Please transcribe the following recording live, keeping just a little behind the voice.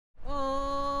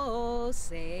Oh,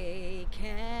 say,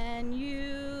 can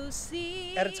you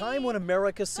see? At a time when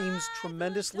America seems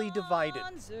tremendously divided.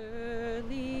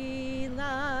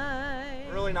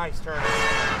 Really nice turn.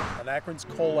 On Akron's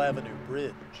Cole Avenue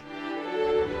Bridge.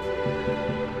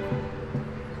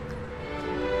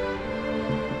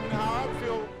 How I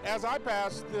feel as I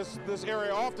pass this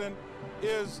area often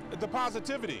is the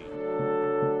positivity.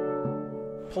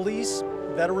 Police,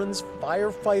 veterans,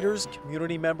 firefighters,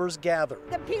 community members gather.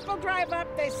 The people drive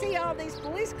up, they see all these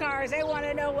police cars, they want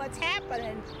to know what's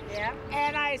happening. Yeah.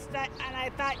 And I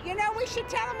thought, you know, we should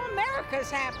tell them America's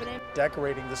happening.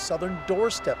 Decorating the southern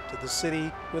doorstep to the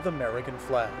city with American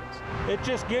flags. It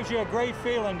just gives you a great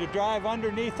feeling to drive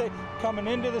underneath it, coming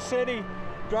into the city,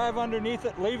 drive underneath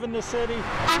it, leaving the city.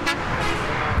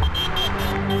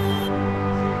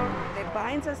 It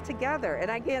binds us together, and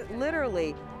I get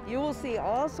literally, you will see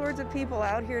all sorts of people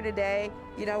out here today.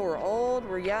 You know, we're old,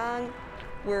 we're young,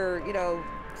 we're, you know,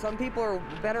 some people are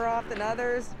better off than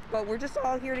others, but we're just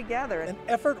all here together. An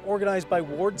effort organized by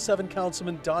Ward 7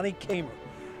 Councilman Donnie Kamer,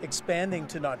 expanding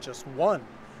to not just one,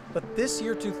 but this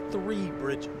year to 3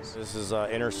 bridges. This is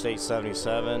Interstate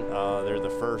 77. They're the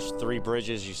first 3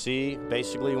 bridges you see,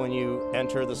 basically, when you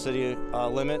enter the city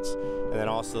limits, and then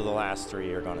also the last 3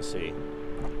 you're going to see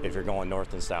if you're going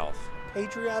north and south.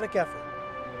 Patriotic effort,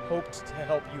 hoped to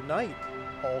help unite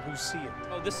all who see it.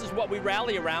 Oh, this is what we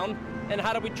rally around, and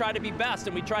how do we try to be best?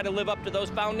 And we try to live up to those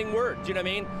founding words, you know what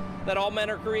I mean? That all men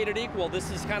are created equal.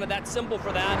 This is kind of that symbol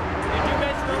for that. Did you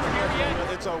mention over here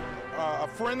yet? It's a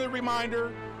friendly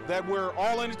reminder that we're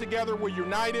all in it together, we're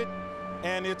united,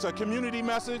 and it's a community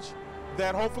message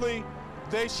that hopefully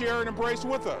they share and embrace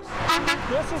with us.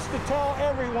 This is to tell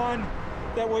everyone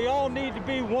that we all need to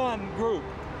be one group.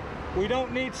 We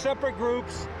don't need separate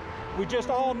groups. We just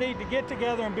all need to get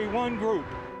together and be one group.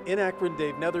 In Akron,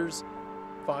 Dave Nethers,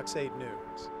 Fox 8 News.